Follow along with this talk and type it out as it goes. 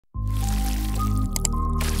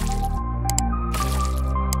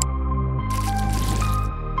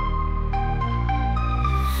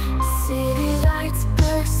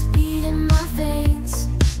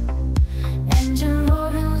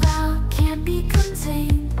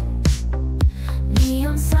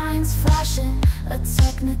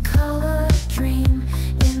technicolor dream.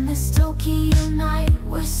 In this Tokyo night,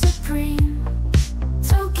 we're supreme.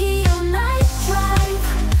 Tokyo night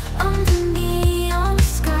drive under neon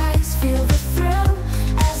skies. Feel the thrill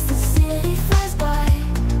as the city flies by.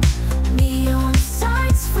 Neon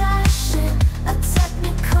signs flashing, a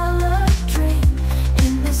technicolor dream.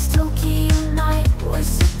 In this Tokyo night, we're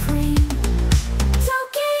supreme.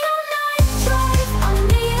 Tokyo night drive on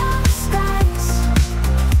neon skies.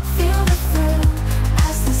 Feel the thrill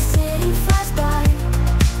as the city flies by.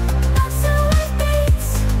 That's how it beats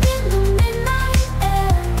in the midnight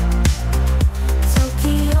air.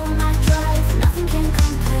 Tokyo night drive, nothing can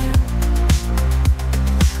compare.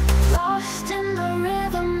 Lost in the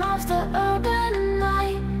rhythm of the urban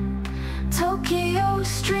night. Tokyo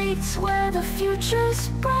streets where the future's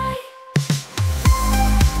bright.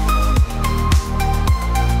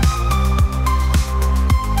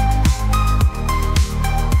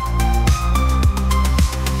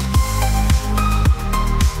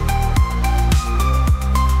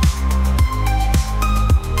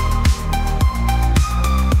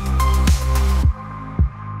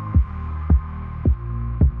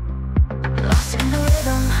 Lost in the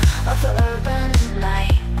rhythm of the urban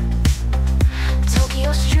night.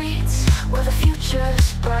 Tokyo streets where the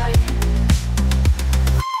future's bright.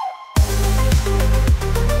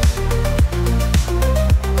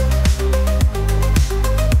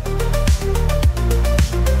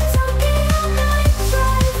 Tokyo night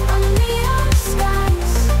drive on neon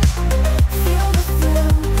skies. Feel the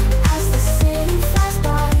thrill as the city flies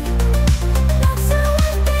by. That's how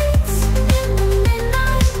it beats in the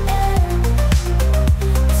midnight air.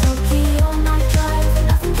 Tokyo night drive,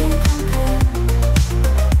 nothing can compare.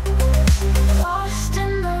 Lost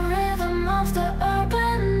in the rhythm of the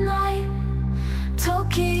urban night.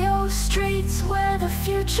 Tokyo streets where the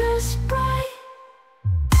future's bright.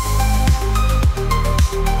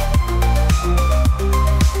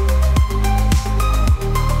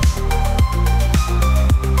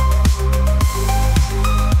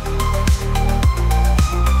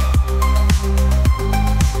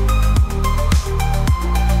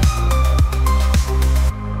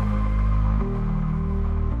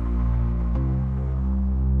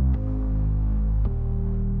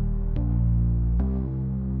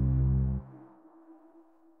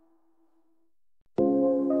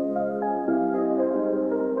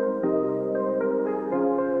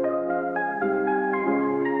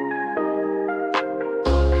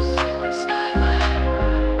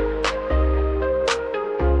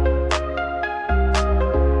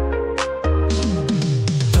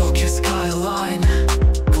 Tokyo skyline,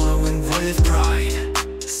 glowing with pride.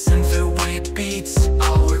 Synthwave beats,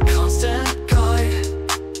 our constant guide.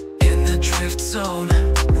 In the drift zone,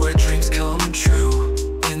 where dreams come true.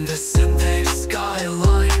 In the synthwave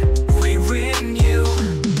skyline, we renew.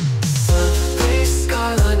 Synthwave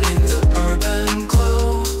skyline in the urban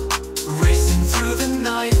glow. Racing through the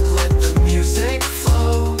night, let the music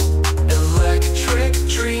flow. Electric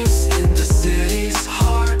dreams in the city's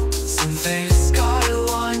heart. Synthwave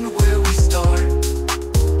skyline where we start.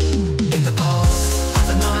 In the pulse of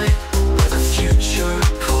the night, where the future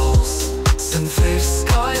calls. Synthwave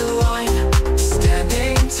skyline,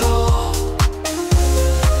 standing tall.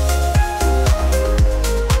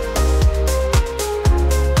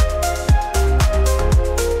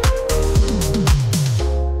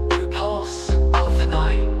 The pulse of the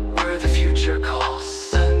night, where the future calls.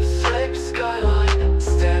 Synthwave skyline,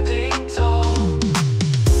 standing tall.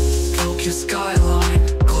 Tokyo skyline,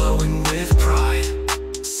 glowing with pride.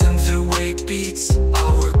 Synthwave beats,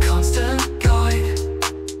 our constant guide.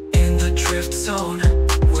 In the drift zone,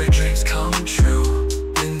 where dreams come true.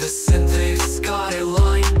 In the synthwave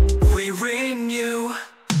skyline, we renew.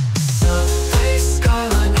 Synthwave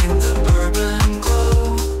skyline in the urban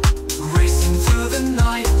glow. Racing through the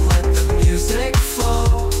night, let the music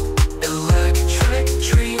flow. Electric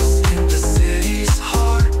dreams in the city's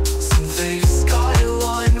heart. Synthwave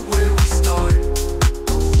skyline where we start.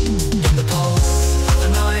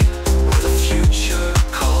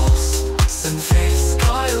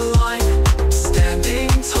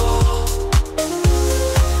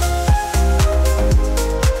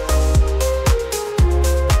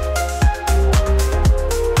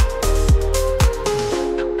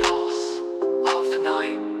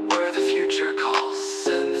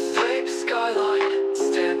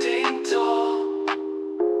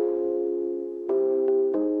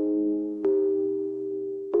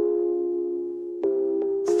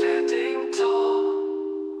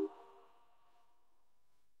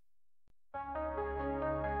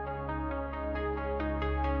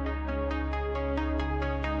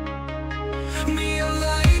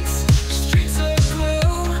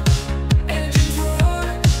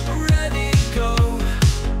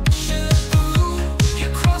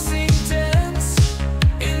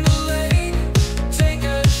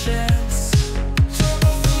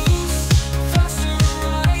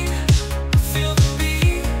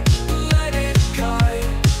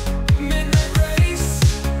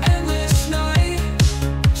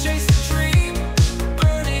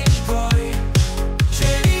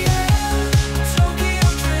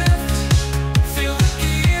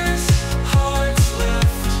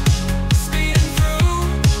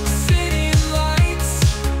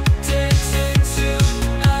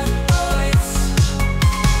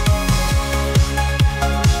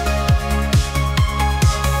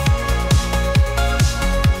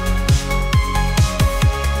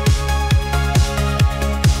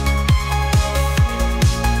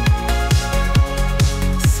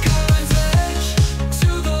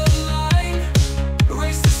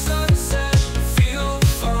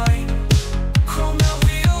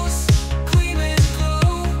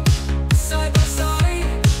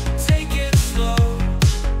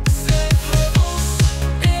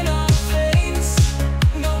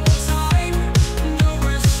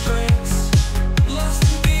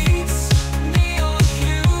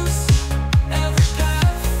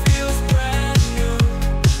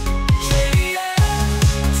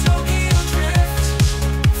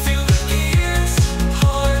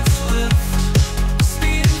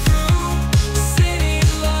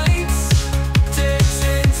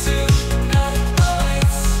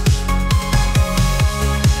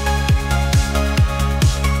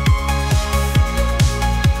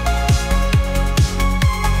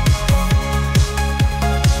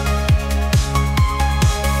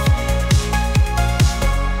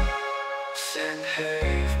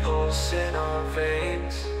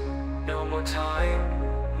 no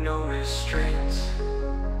time, no restraints.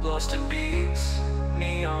 Lost in beats,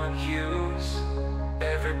 neon hues.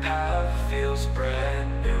 Every path feels brand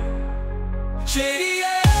new.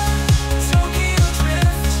 JDM Tokyo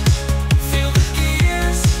Drift. Feel the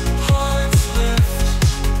gears, hearts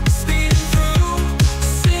lift. Speeding through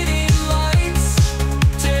city lights.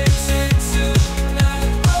 Takes it to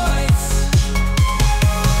night lights.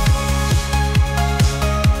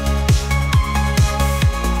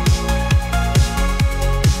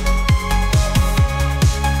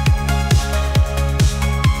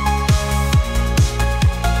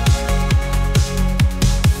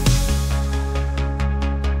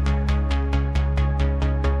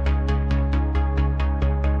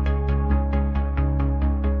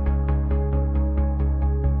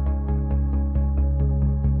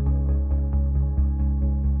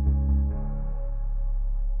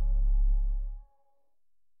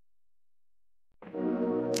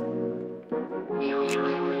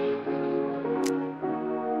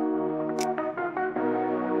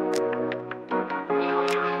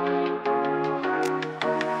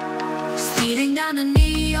 Speeding down a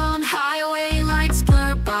neon highway, lights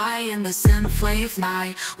blur by in the synthwave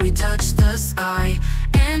night. We touch the sky,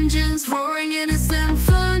 engines roaring in a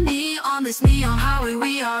symphony. On this neon highway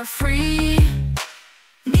we are free.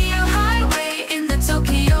 Neon highway in the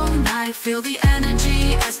Tokyo night. Feel the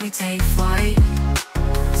energy as we take flight.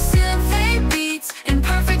 Synthwave beats in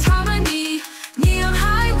perfect harmony. Neon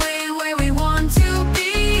highway where we want to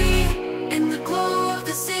be. In the glow of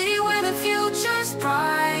the city where the future's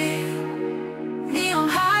bright. Neon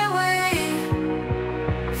highway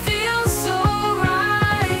feels so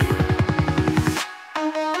right.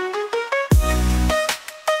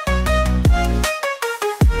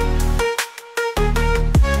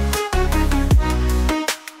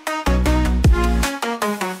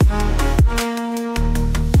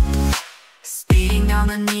 Speeding down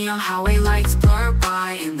the neon highway, lights blur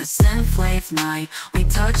by in the synthwave night. We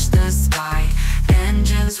touch the sky,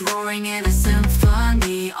 engines roaring in a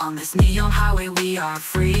symphony. On this neon highway we are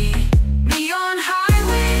free. Neon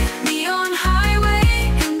highway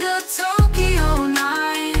in the Tokyo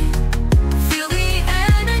night. Feel the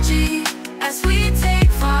energy as we take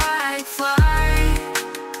flight.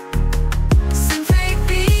 Synthwave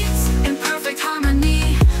beats in perfect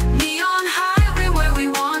harmony. Neon highway where we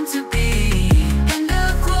want to be. In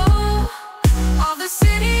the glow of the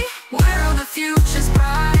city where all the future's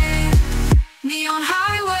bright. Neon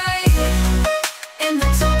highway in the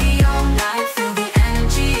Tokyo night. Feel the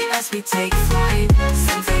energy as we take flight.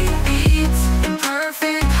 Synthwave beats in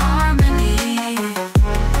perfect harmony.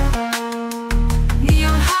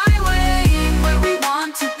 Neon highway where we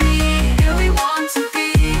want to be. Here we want to be,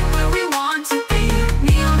 where we want to be.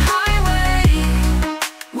 Neon highway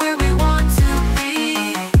where we want to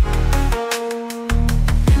be.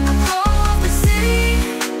 In the glow of the city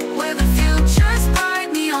where the future's bright.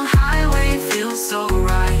 Neon highway feels so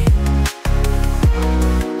right.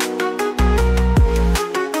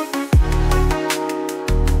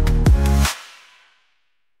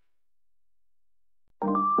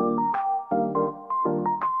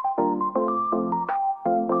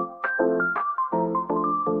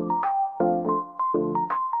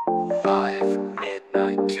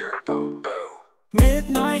 Midnight turbo.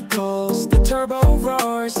 Midnight calls, the turbo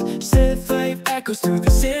roars. Synthwave echoes through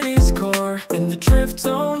the city's core. In the drift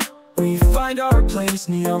zone, we find our place.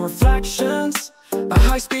 Neon reflections, a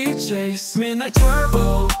high-speed chase. Midnight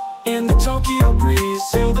turbo in the Tokyo breeze.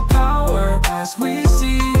 Feel the power as we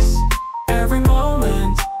seize every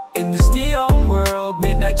moment in this neon world.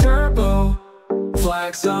 Midnight turbo,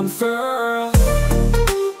 flags unfurl.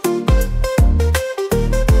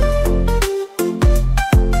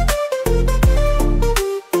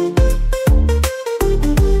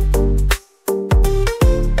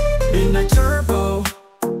 Midnight turbo,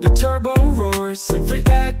 the turbo roars. Synthwave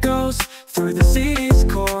echoes through the city's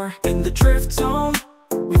core. In the drift zone,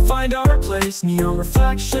 we find our place. Neon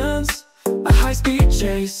reflections, a high-speed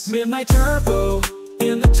chase. Midnight turbo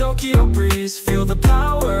in the Tokyo breeze. Feel the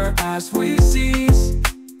power as we seize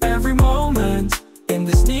every moment in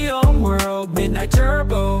this neon world. Midnight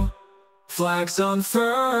turbo, flags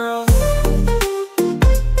unfurl.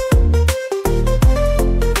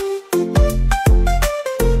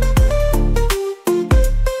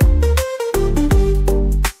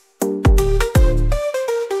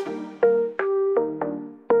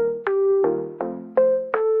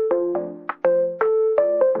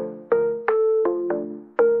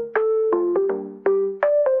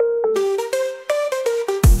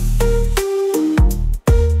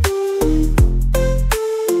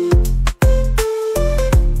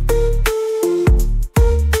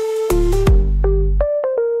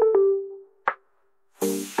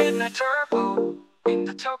 In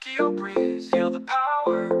the Tokyo breeze, feel the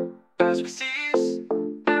power as we seize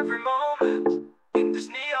every moment. In this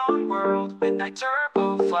neon world, midnight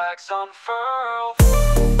turbo flags unfurl.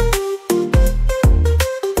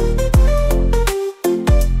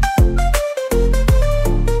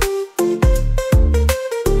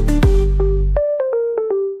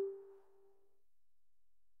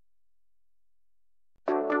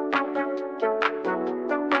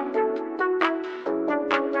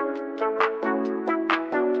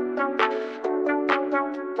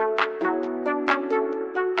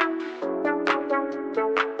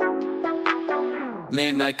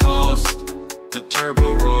 Midnight calls, the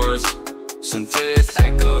turbo roars, synths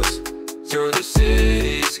echoes through the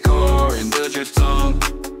city's core. In the drift zone,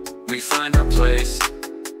 we find our place.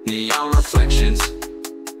 Neon reflections,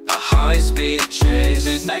 a high-speed chase.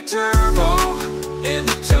 Midnight turbo, in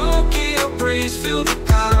the Tokyo breeze, feel the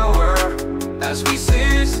power as we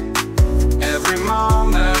seize every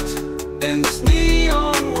moment. In this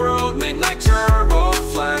neon world, midnight turbo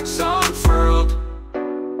flags unfurled.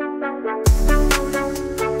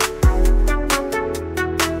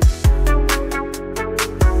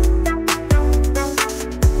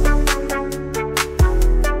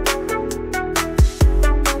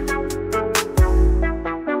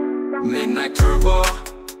 Midnight turbo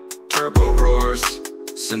roars,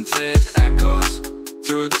 synths echoes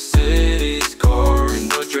through the city's core. In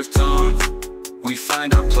the drift zone, we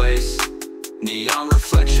find our place. Neon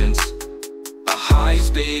reflections, a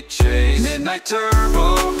high-speed chase. Midnight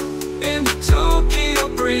turbo, in the Tokyo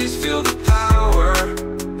breeze, feel the power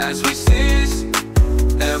as we seize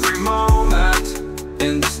every moment.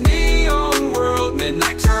 In this neon world,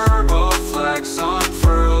 midnight turbo flags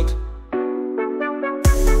unfurled.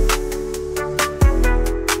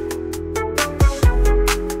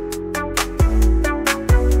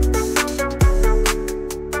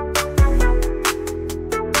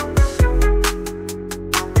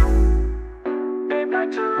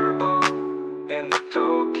 Turbo, in the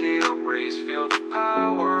Tokyo breeze, feel the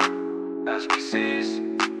power as we seize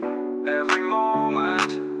every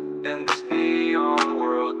moment. In this neon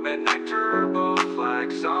world, midnight turbo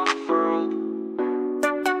flags unfurled.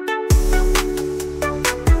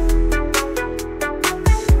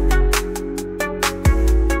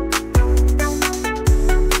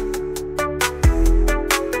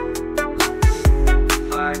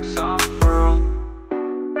 Flags unfurled.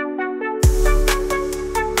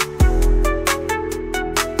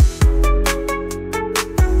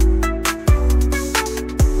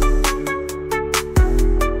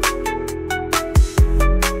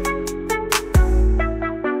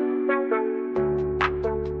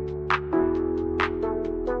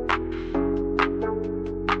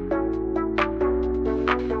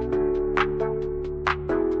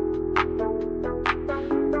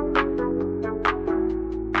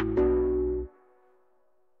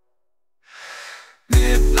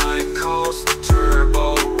 Midnight calls, the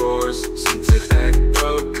turbo roars, synths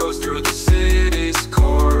echo goes through the city's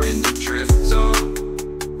core. In the drift zone,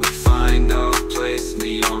 we find our place.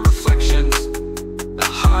 Neon reflections, a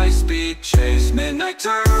high-speed chase. Midnight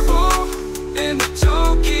turbo, in the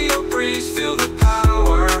Tokyo breeze, feel the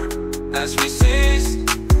power as we seize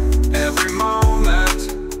every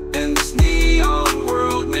moment. In this neon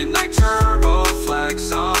world, midnight turbo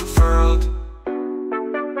flags unfurled.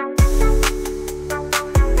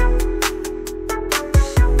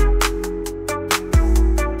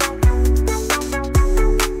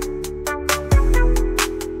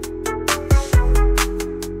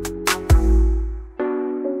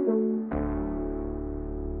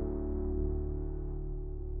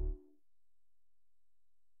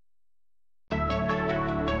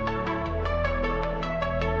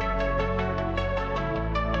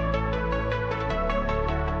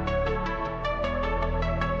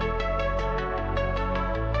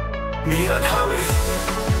 Neon highway,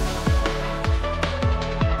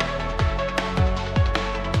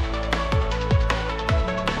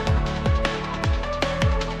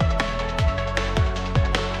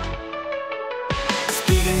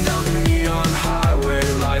 speeding down the neon highway,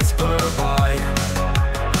 lights blur by.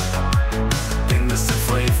 In the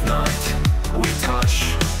Synthwave night, we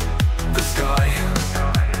touch the sky.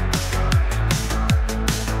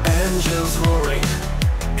 Engines roaring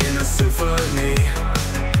in a symphony.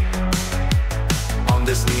 On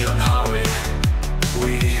this neon highway,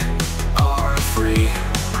 we are free.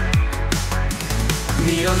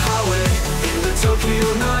 Neon highway, in the Tokyo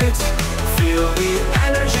night, feel the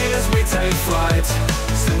energy as we take flight.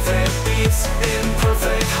 Synthwave beats in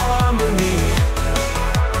perfect harmony.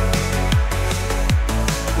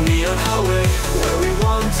 Neon highway, where we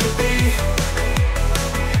want to be.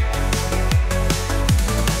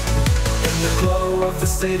 the glow of the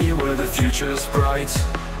city where the future's bright,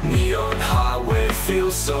 neon highway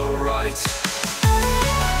feels so right.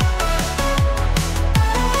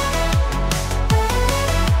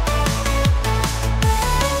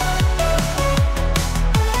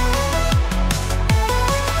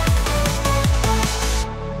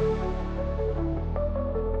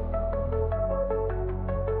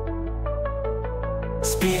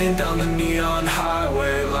 Speeding down the neon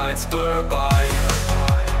highway, lights blur by.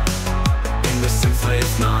 In the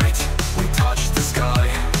Synthwave night, we touch the sky.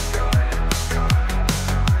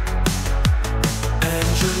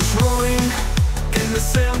 Engines roaring in the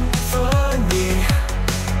symphony.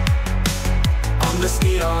 On this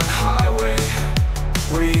neon highway,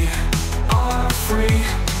 we are free.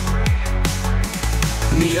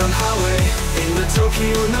 Neon highway in the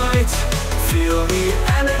Tokyo night, feel the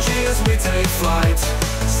energy as we take flight.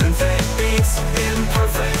 Synthwave beats in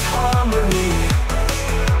perfect harmony.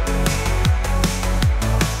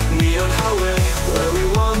 Neon highway, where we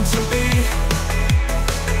want to be.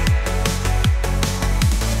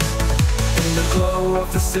 In the glow of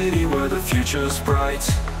the city where the future's bright,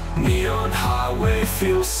 neon highway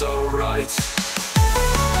feels so right.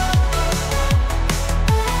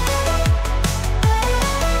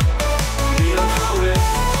 Neon highway,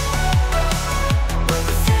 where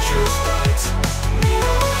the future's bright,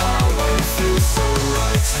 neon highway feels so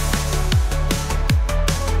right.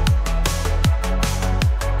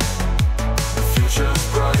 The future's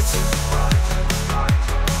bright.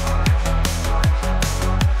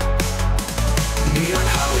 Neon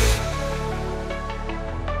highway.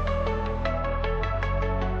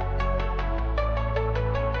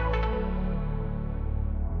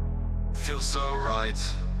 Feels so right.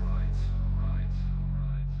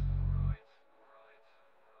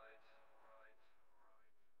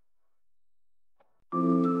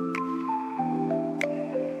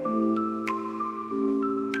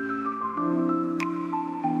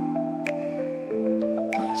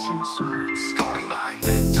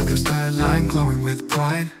 Tokyo skyline glowing with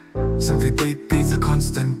pride. Synthwave beats a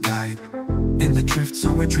constant guide. In the drift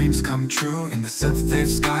zone where dreams come true. In the Synthwave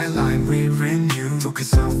skyline we renew. Tokyo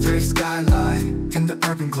Synthwave skyline in the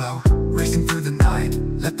urban glow, racing through the night,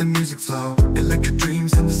 let the music flow. Electric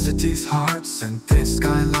dreams in the city's heart. Synthwave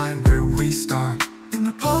skyline where we start. In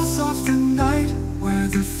the pulse of the night, where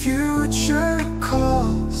the future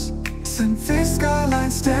calls. Synthwave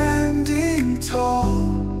skyline standing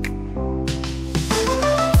tall.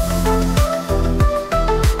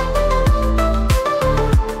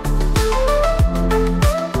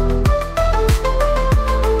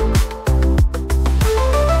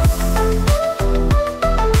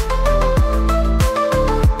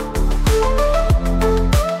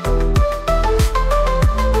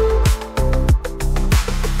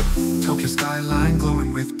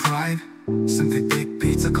 Synthwave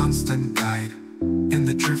beats a constant guide. In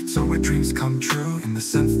the drift zone where dreams come true. In the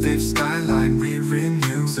Synthwave skyline we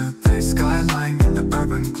renew. Synthwave skyline in the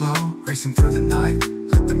urban glow, racing through the night,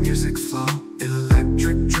 let the music flow.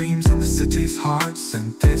 Electric dreams in the city's heart.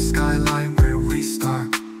 Synthwave skyline where we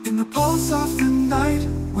start. In the pulse of the night,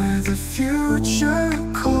 where the future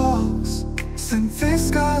calls. Synthwave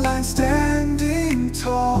skyline standing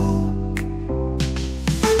tall.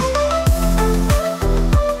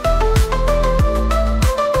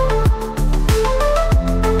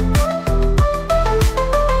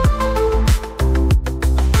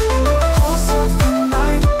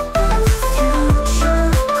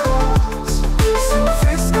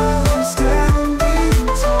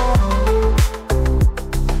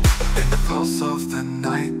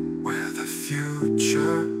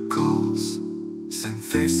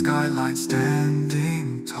 Skyline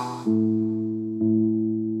standing tall.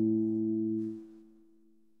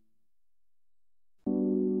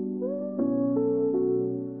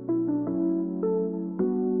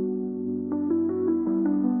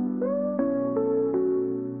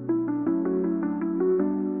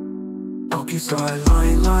 Tokyo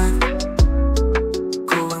skyline line,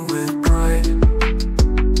 glowing with pride.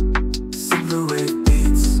 Synthwave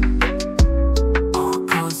beats, our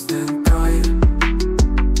constant guide.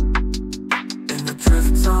 In the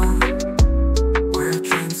drift zone, where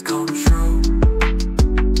dreams come true.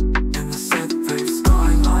 In the Synthwave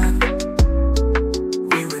skyline,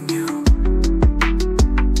 we renew.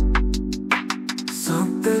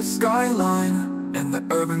 Synthwave skyline, in the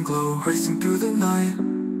urban glow, racing through the night.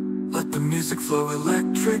 Let the music flow,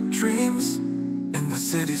 electric dreams in the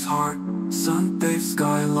city's heart. Synthwave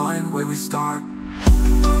skyline where we start.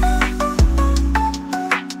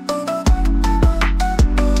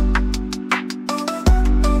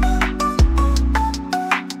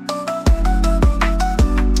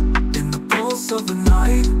 In the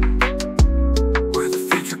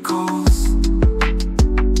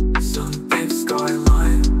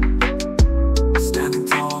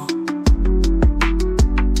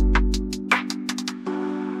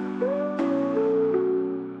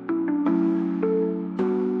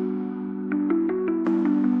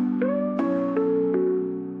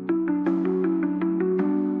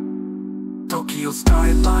Tokyo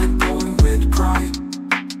skyline glowing with pride.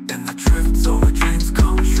 In the drift zone where dreams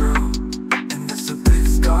come true. In this big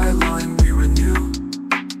skyline we renew.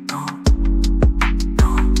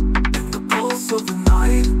 In the pulse of the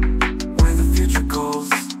night, where the future goes.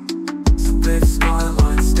 It's a big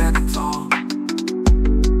skyline standing tall.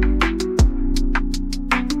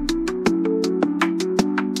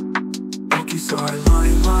 Tokyo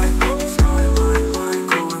skyline, Tokyo skyline,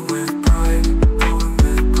 glowing with pride, glowing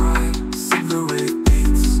with pride. Synthwave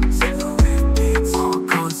beats, Synthwave beats. Our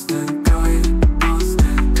constant guide,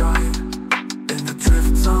 constant guide. In the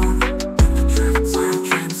drift zone,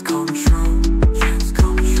 dreams come true, dreams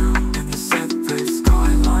come true. In the set big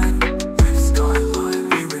skyline,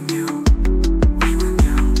 we renew, we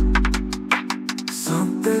renew.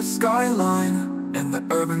 Sunset skyline, and the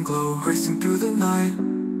urban glow racing through the night.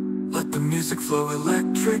 Let the music flow,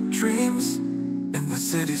 electric dreams in the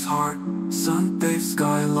city's heart. Sun-bathed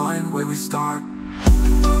skyline where we start.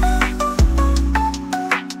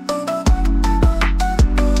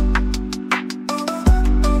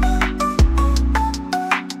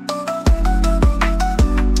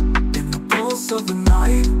 In the pulse of the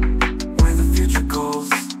night, where the future goes.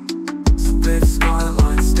 Sun-bathed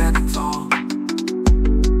skyline standing tall.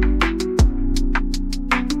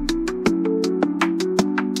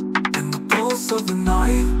 Of the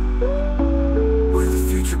night, where the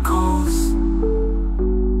future calls.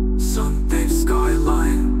 Sun-bathed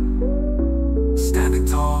skyline, standing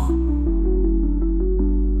tall.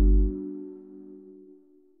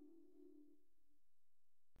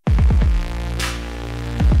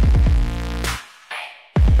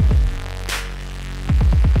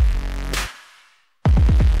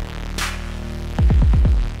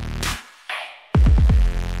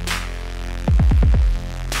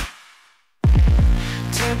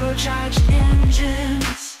 Turbocharged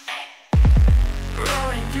engines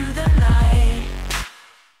roaring through the night.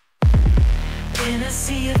 In a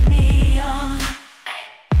sea of neon,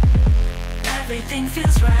 everything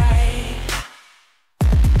feels right.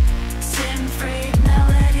 Synthwave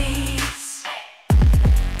melodies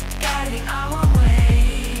guiding our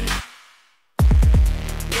way.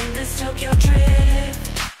 In this Tokyo Drift,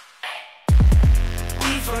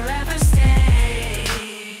 we forever stay.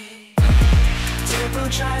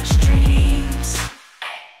 Turbocharged dreams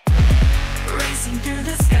racing through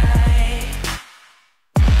the sky.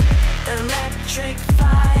 Electric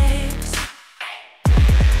vibes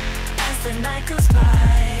as the night goes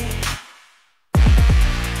by.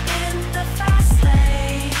 In the fast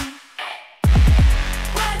lane,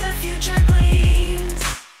 where the future gleams.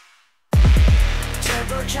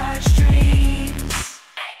 Turbocharged dreams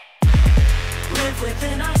live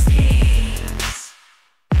within our schemes.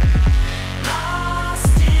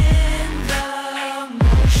 Lost in the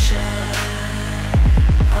motion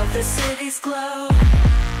of the city's glow.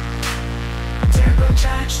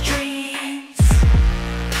 Turbocharged dreams,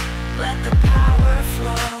 let the power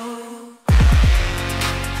flow.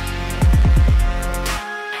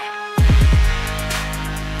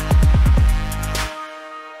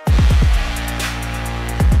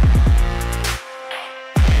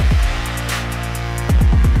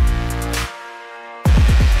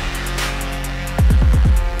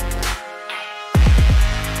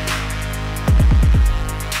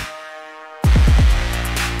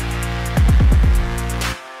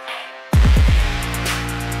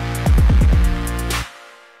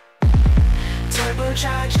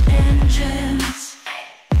 Turbocharged engines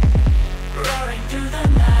roaring through the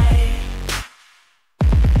night.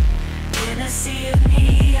 In a sea of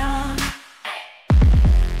neon,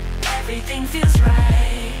 everything feels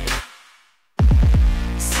right.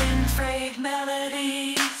 Synthwave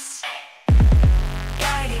melodies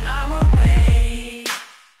guiding our way.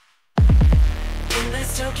 In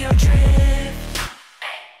this Tokyo Drift,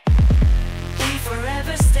 we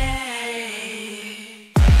forever stay.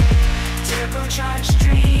 Turbocharged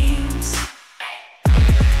dreams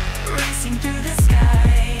racing through the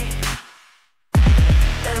sky.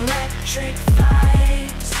 Electric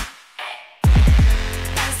vibes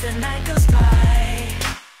as the night goes by.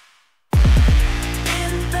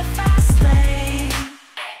 In the fast lane,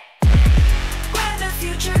 where the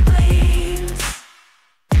future gleams.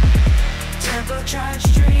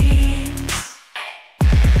 Turbocharged dreams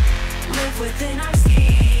live within our schemes.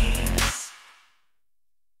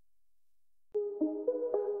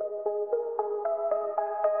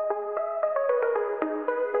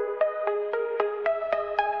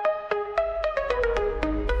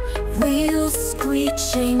 Wheels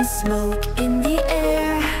screeching, smoke in the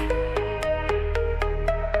air.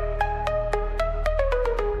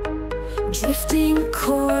 Drifting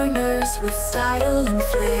corners with style and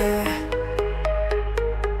flair.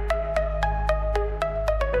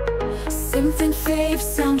 Synthwave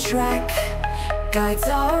soundtrack guides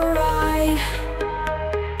our ride.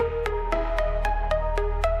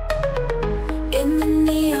 In the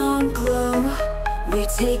neon glow, we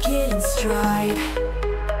take it in stride.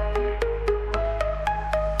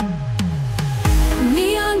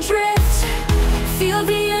 Neon drift, feel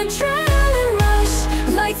the adrenaline rush.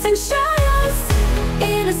 Lights and shadows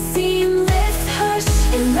in a seamless hush.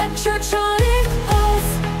 Electronic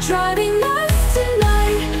pulse, driving us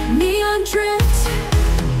tonight. Neon drift,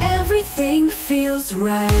 everything feels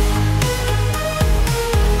right.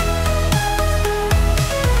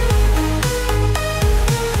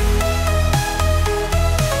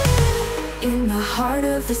 In the heart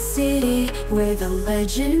of the city, where the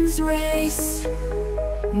legends race,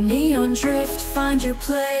 neon drift, find your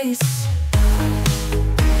place.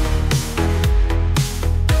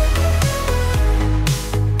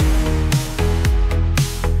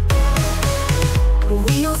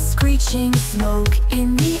 Wheels screeching, smoke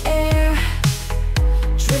in the air,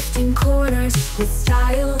 drifting corners with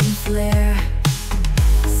style and flair.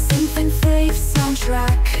 Synthwave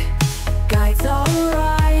soundtrack guides our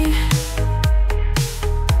ride.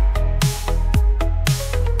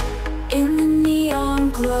 In the neon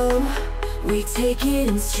glow, we take it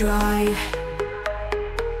in stride.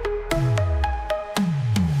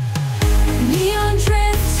 Neon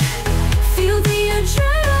drift, feel the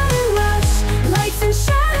adrenaline rush. Lights and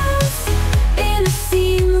shadows in a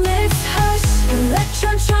seamless hush.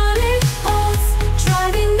 Electronic pulse,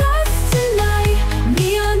 driving us tonight.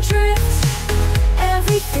 Neon drift,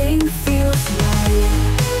 everything feels right.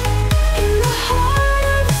 In the heart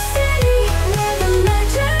of the city, where the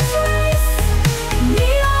legends race,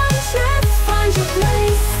 neon drift, find your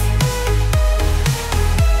place.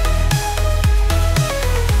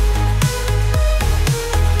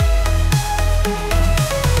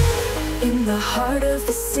 In the heart of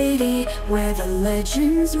the city, where the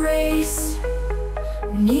legends race,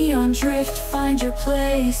 neon drift, find your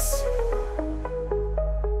place.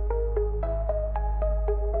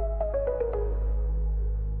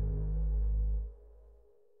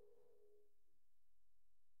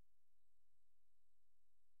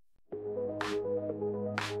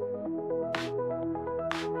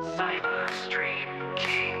 Cyber Street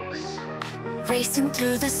Kings. Racing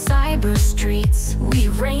through the cyber streets, we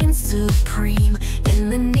reign supreme. In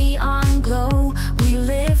the neon glow, we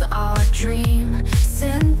live our dream.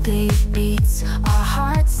 Synthwave beats, our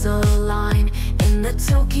hearts align. In the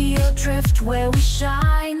Tokyo Drift, where we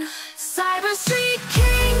shine. Cyber Street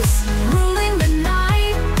Kings, ruling the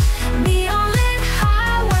night. Neon-lit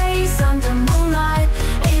highways under moonlight.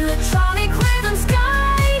 Electronic rhythms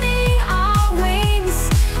guiding our wings.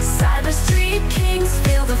 Cyber Street Kings,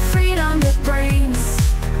 feel the freedom that brings.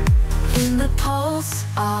 In the pulse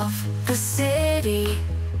of the city,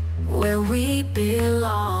 where we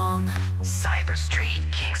belong. Cyber Street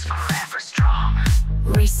Kings forever strong.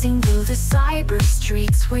 Racing through the cyber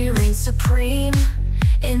streets, we reign supreme.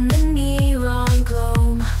 In the neon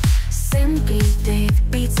glow, Synthwave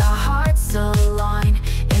beats, our hearts align.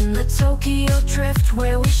 In the Tokyo Drift,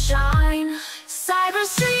 where we shine. Cyber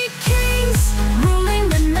Street Kings, ruling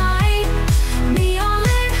the night.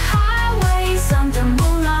 Neon-lit highways under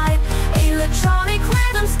moonlight. Electronic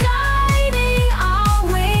rhythms guiding our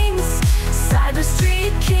wings. Cyber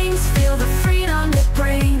Street Kings, feel the freedom it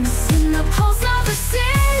brings. In the pulse of the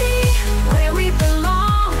city, where we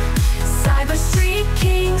belong. Cyber Street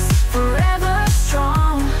Kings, forever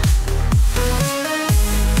strong.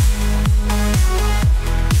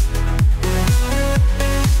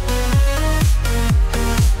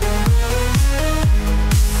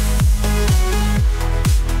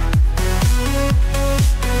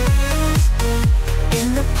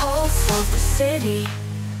 In the pulse of the city,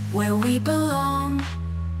 where we belong.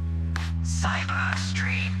 Cyber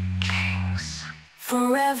Street Kings.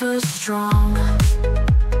 Forever strong.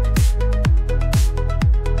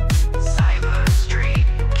 Cyber Street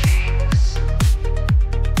Kings.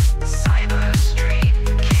 Cyber Street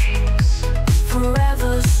Kings.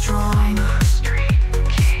 Forever strong. Cyber Street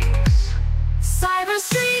Kings. Cyber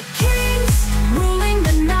Street Kings, ruling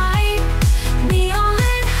the night.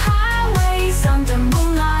 Neon-lit highways under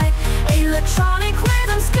moonlight. Electronic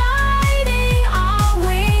rhythms guiding our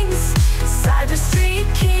wings. Cyber Street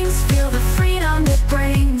Kings, feel the freedom it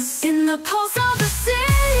brings. In the pulse of the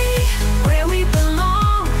city, where we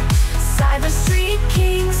belong. Cyber Street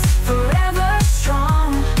Kings, forever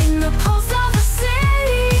strong. In the pulse of the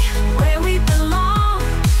city, where we belong.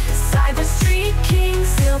 Cyber Street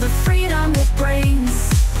Kings, feel the freedom it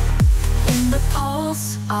brings. In the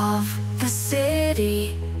pulse of the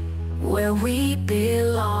city, where we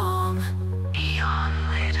belong. Neon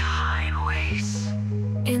lit highways.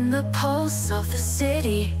 the pulse of the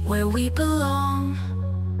city where we belong.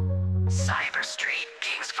 Cyber Street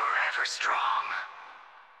Kings forever strong.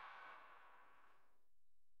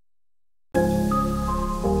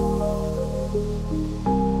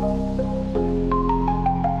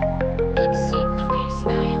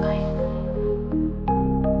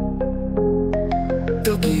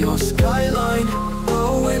 Tokyo skyline,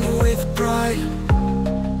 glowing with pride.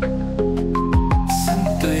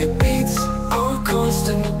 Synthwave beats, our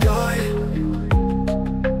constant guide.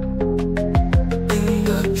 In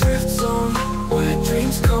the drift zone, where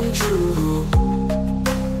dreams come true.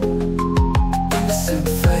 In the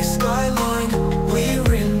synthwave skyline, we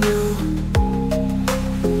renew.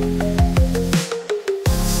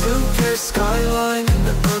 Synthwave skyline in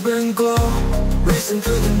the urban glow, racing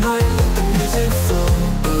through the night, let the music flow.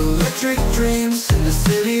 Electric dreams in the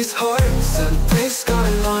city's heart, Synthwave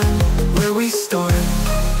skyline, where we start.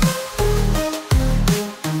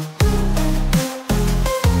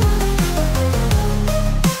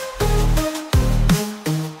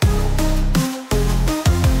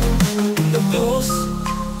 In the pulse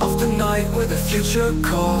of the night where the future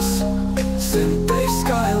calls, Synthwave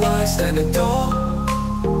skyline standing tall.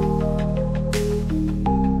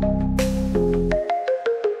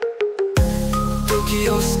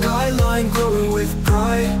 Tokyo skyline glowing with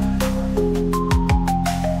pride.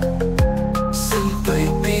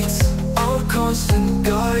 Synthwave beats, our constant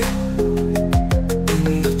guide.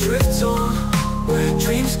 In the drift zone, where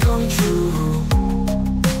dreams come true.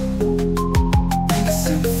 In the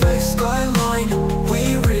synthwave skyline,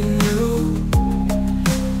 we renew.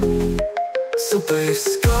 Synthwave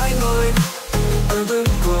skyline, urban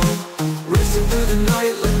glow, racing through the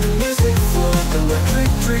night, let the music flow.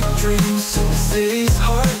 Electric dreams in the city's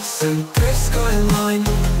heart, Synthwave skyline,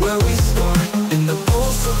 where we start. In the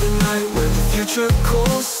pulse of the night, where the future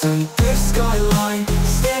calls, Synthwave skyline,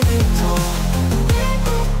 standing tall.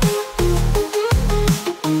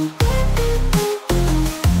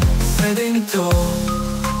 Standing tall.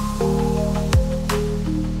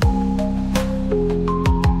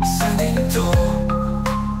 Standing tall.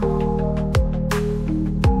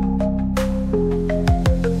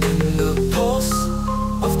 In the pulse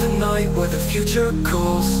of the night, where the future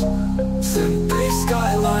calls, Synthwave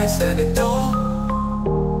skyline standing tall.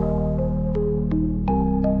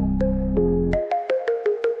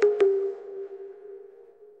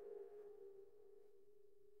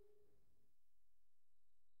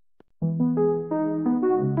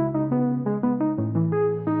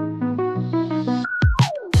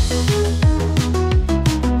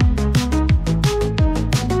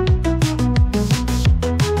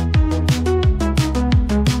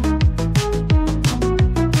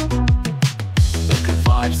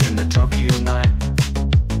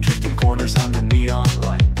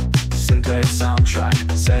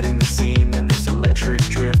 Setting the scene in this electric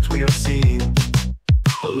drift we are seeing.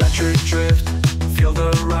 Electric drift, feel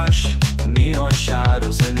the rush. Neon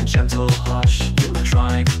shadows in a gentle hush.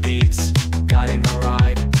 Electronic beats, guiding the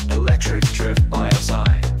ride. Electric drift by our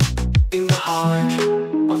side. In the heart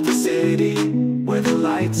of the city, where the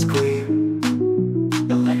lights gleam.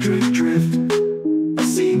 Electric drift, a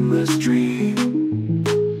seamless dream.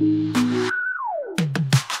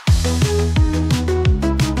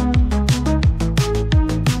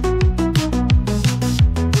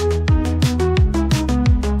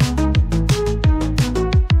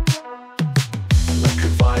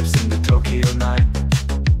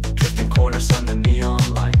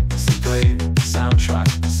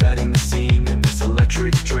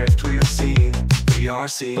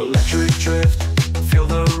 Electric drift, feel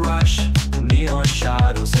the rush. Neon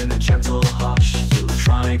shadows in a gentle hush.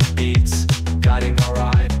 Electronic beats, guiding our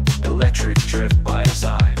ride. Electric drift by our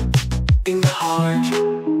side. In the heart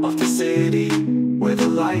of the city, where the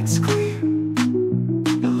lights gleam.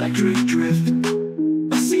 Electric drift,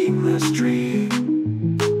 a seamless dream.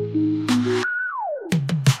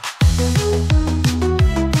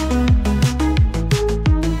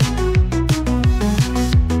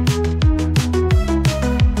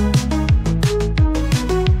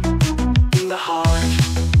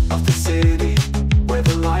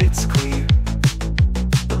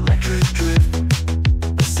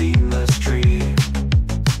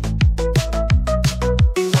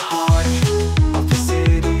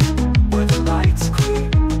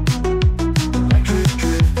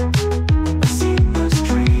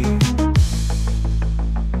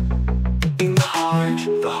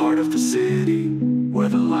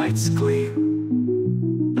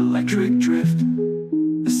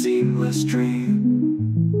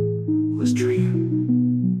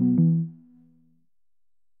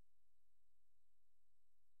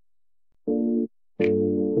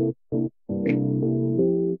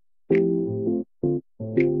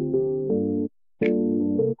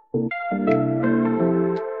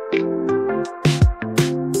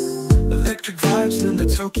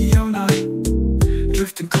 Tokyo night,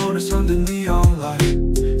 drifting corners under neon light.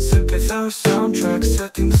 Synthwave our soundtrack,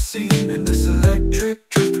 setting the scene. In this electric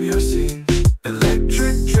drift we are seen.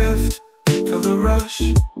 Electric drift, feel the rush.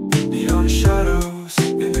 Neon shadows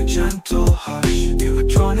in a gentle hush.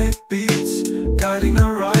 Electronic beats guiding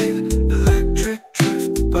our ride. Electric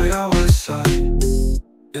drift by our side.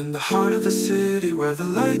 In the heart of the city where the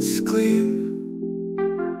lights gleam.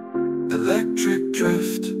 Electric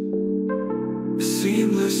drift, a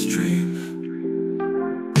seamless dream.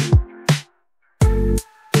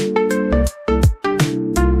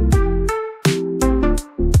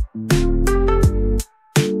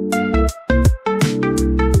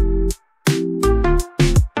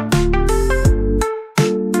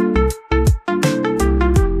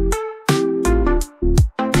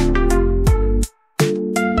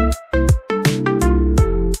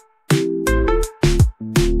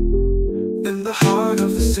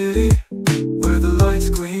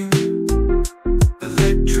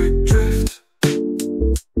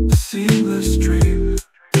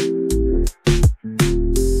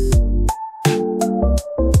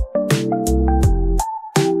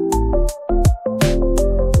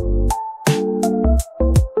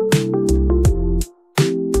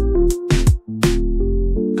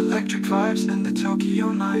 In the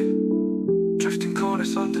Tokyo night, drifting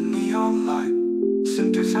corners under neon light.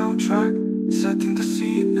 Synthwave soundtrack, setting the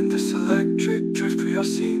scene. In this electric drift we are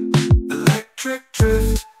seen. Electric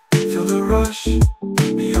drift, feel the rush.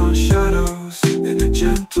 Neon shadows in a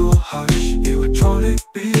gentle hush. Electronic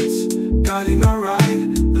beats guiding our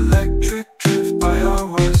ride. Electric drift by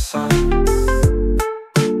our side.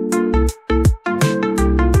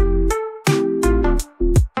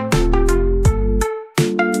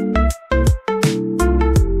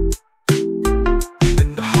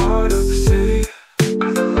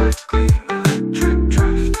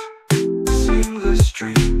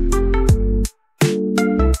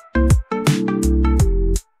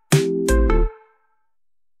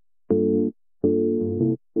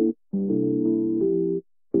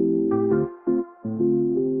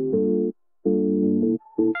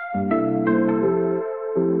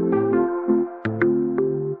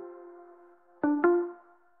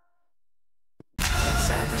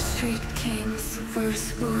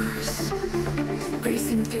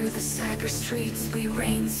 Racing through the cyber streets, we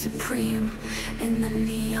reign supreme. In the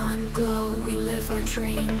neon glow, we live our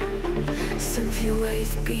dream.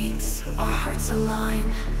 Synthwave beats, our hearts align.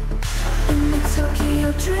 In the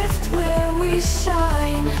Tokyo Drift where we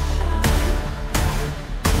shine.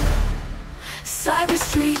 Cyber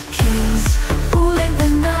street kings, ruling the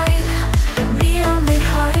night. Neon lit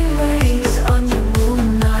highways on your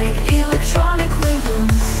moonlight. Electronic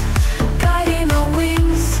rhythms, guiding our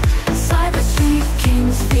wings. Cyber street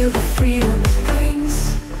kings, feel the freedom it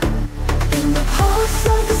brings. In the pulse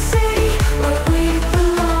of the city where we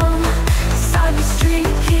belong. Cyber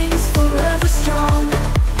street kings, forever strong.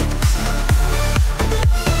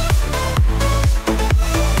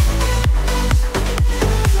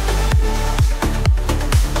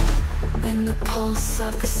 In the pulse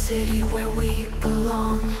of the city where we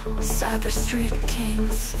belong. Cyber street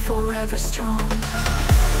kings, forever strong.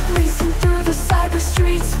 Racing through the cyber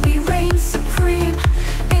streets, we reign supreme.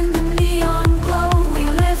 In the neon glow, we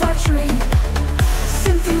live our dream.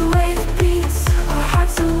 Synthwave beats, our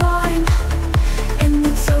hearts align. In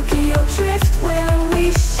the Tokyo Drift where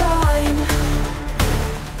we shine.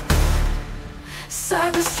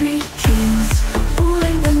 Cyber street kings,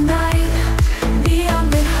 ruling the night. Neon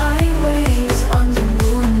lit highways under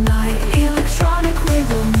moonlight. Electronic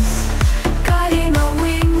rhythms, guiding our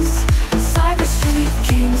wings. Cyber street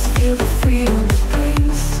kings, feel the freedom it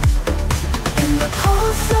brings. In the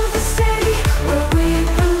pulse of the city where we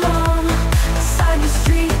belong. Cyber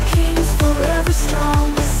street kings, forever strong.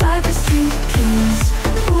 Cyber street kings,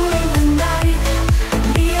 ruling the night.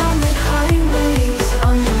 Neon lit highways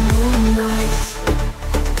under moonlight.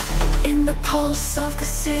 In the pulse of the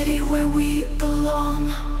city where we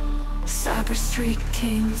belong. Cyber street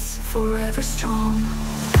kings, forever strong.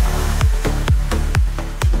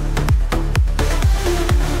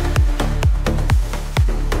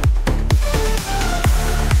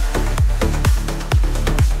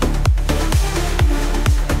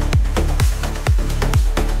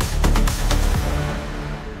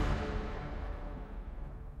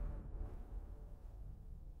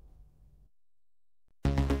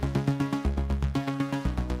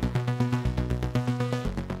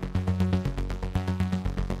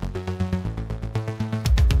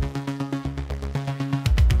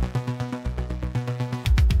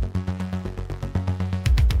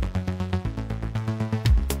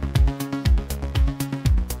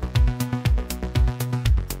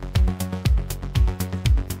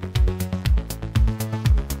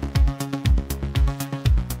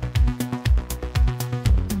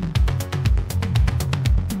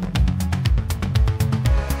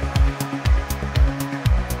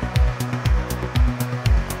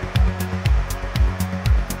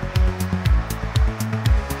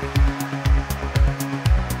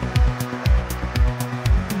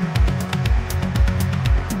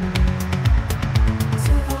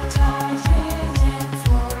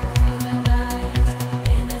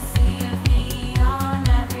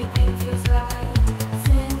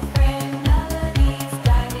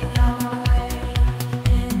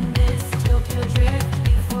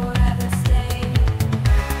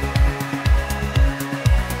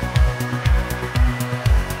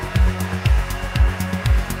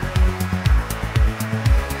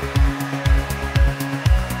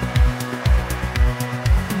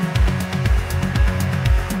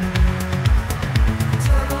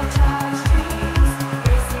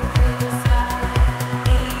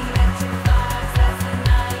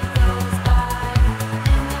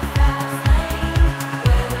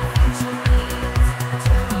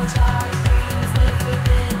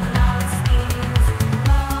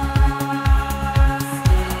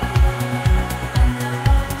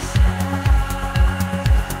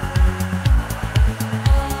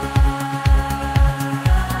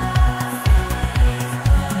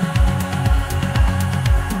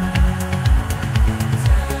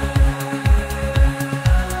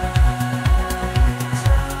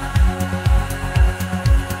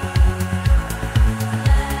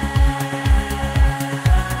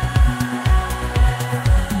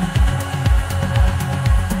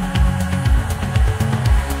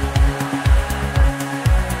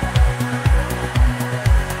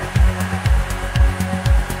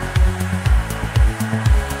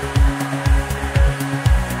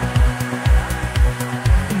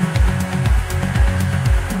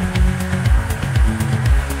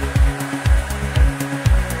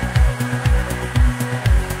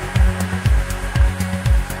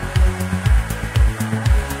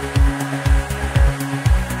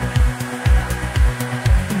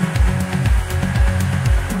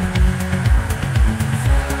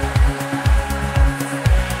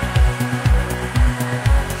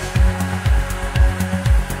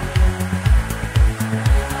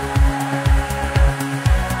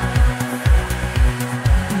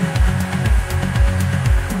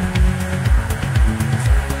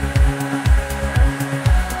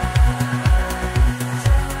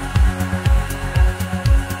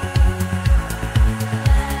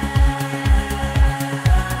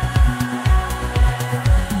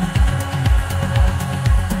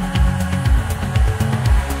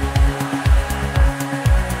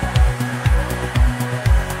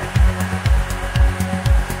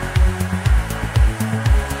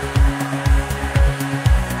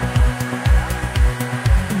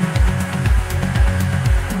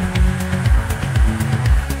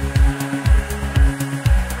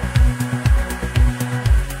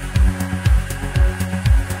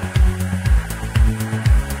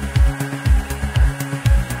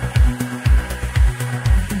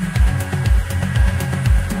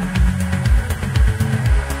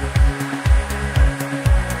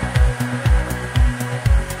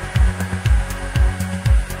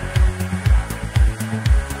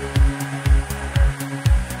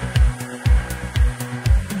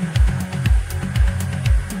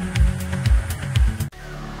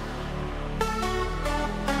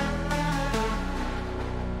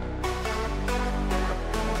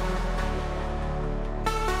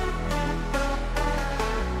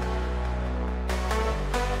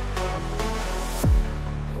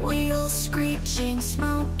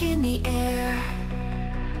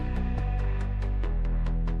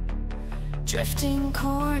 Drifting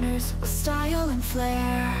corners with style and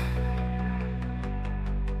flair.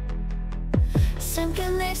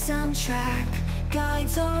 Synthwave soundtrack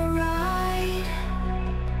guides our ride.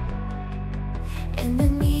 In the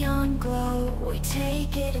neon glow, we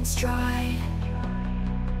take it in stride.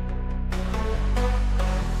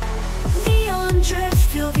 Neon drift,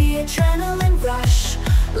 feel the adrenaline rush.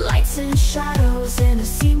 Lights and shadows in a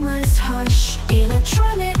seamless hush.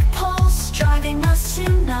 Electronic pulse driving us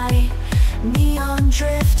tonight. Neon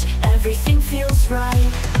drift, everything feels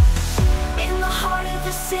right. In the heart of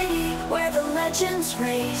the city where the legends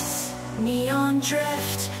race. Neon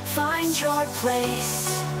drift, find your place.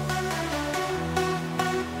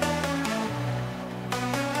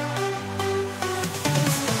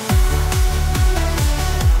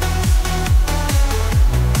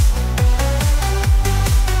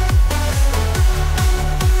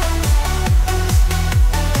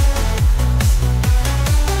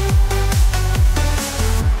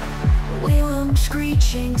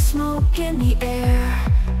 Screeching smoke in the air.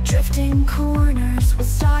 Drifting corners with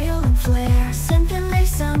style and flair. Synthwave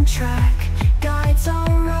soundtrack guides our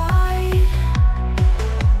ride.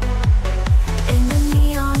 In the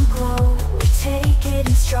neon glow, we take it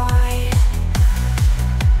in stride.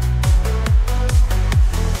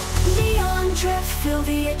 Neon drift, feel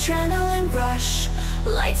the adrenaline rush.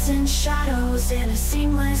 Lights and shadows in a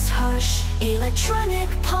seamless hush. Electronic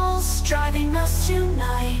pulse driving us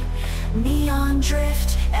tonight. Neon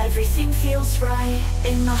drift, everything feels right.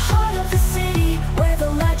 In the heart of the city where the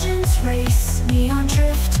legends race. Neon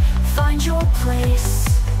drift, find your place.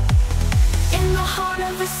 In the heart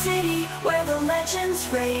of the city where the legends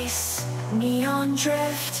race. Neon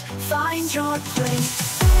drift, find your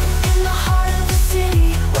place. In the heart of the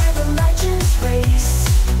city where the legends race.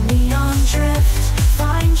 Neon drift,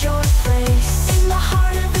 find your place. In the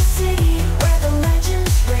heart of the city where the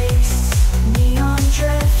legends race. Neon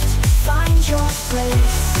drift, find your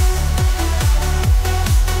place.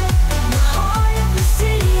 In the heart of the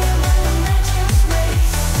city where the legends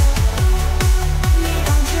race.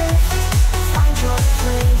 Neon drift, find your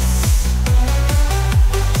place.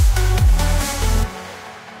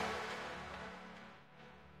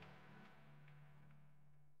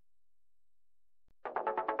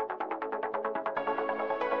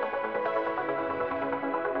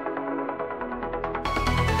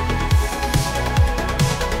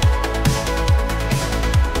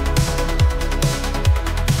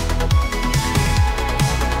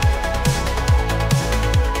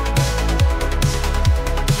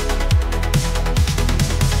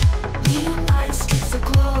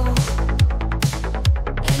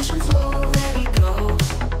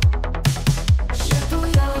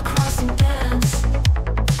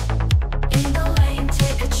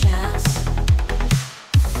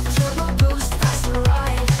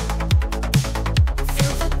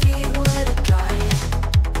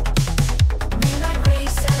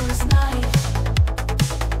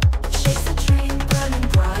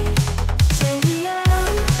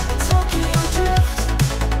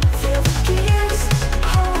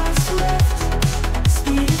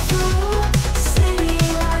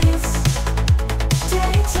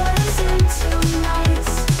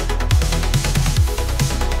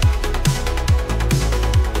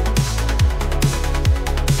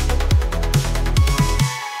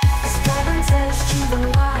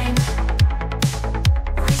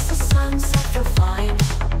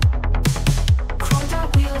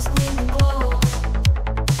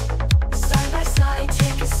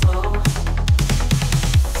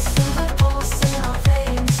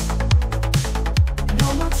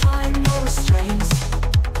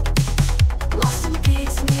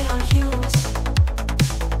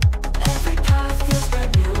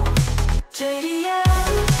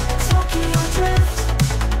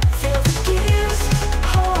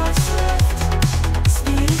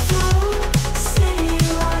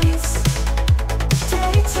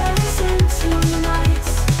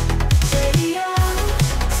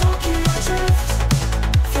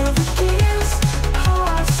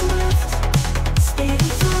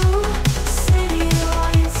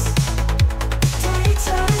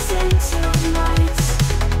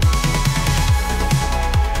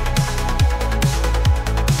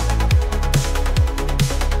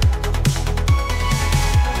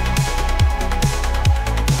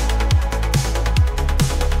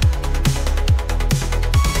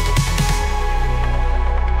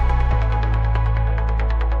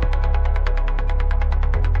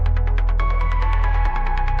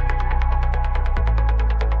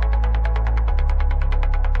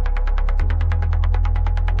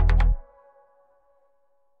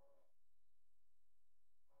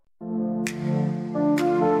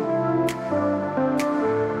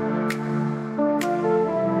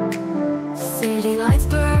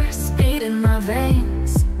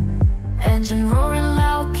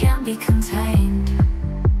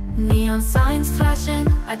 Neon signs flashing,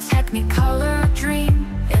 a technicolor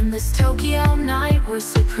dream. In this Tokyo night we're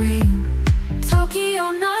supreme.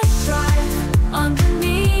 Tokyo night drive, under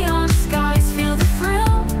neon skies. Feel the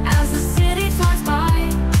thrill as the city flies by.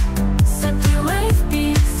 Synthwave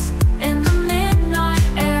beats in the midnight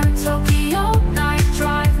air. Tokyo night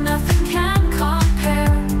drive, nothing can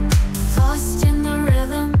compare. Lost in the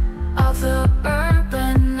rhythm of the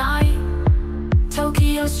urban night.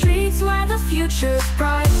 Tokyo streets where the future's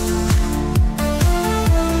bright.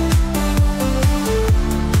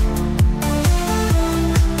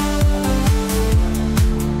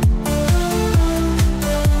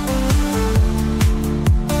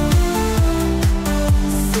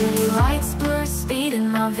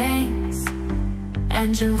 Veins,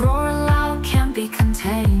 engine roar loud, can't be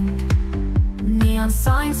contained. Neon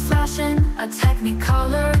signs flashing, a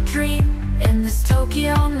technicolor dream. In this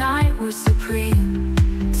Tokyo night we're supreme.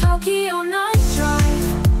 Tokyo night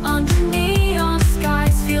drive, under neon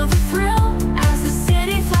skies. Feel the thrill as the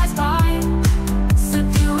city flies by.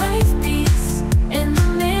 Synthwave beats in the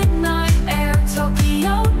midnight air.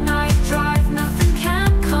 Tokyo night drive, nothing can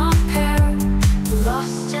compare.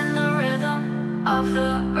 Lost in the rhythm of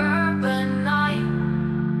the urban night.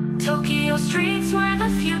 Tokyo streets where the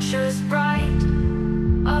future's bright.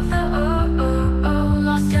 Of the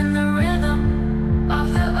lost in the rhythm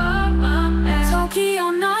of the urban air. Tokyo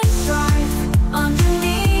night drive, under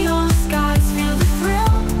neon skies. Feel the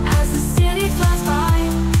thrill as the city flies by.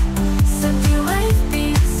 Synthwave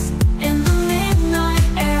beats in the midnight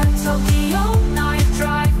air. Tokyo night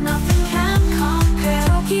drive, nothing can compare.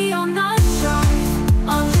 Tokyo night drive,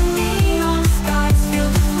 under neon skies. Feel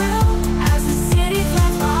the thrill as the city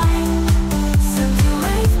flies by.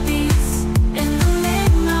 Synthwave beats in the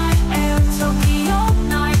midnight air. Tokyo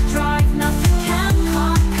night drive, nothing can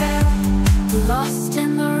compare. Lost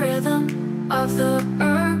in the rhythm of the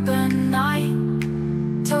urban night.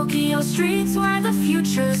 Tokyo streets where the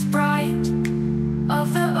future's bright.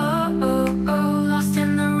 Of the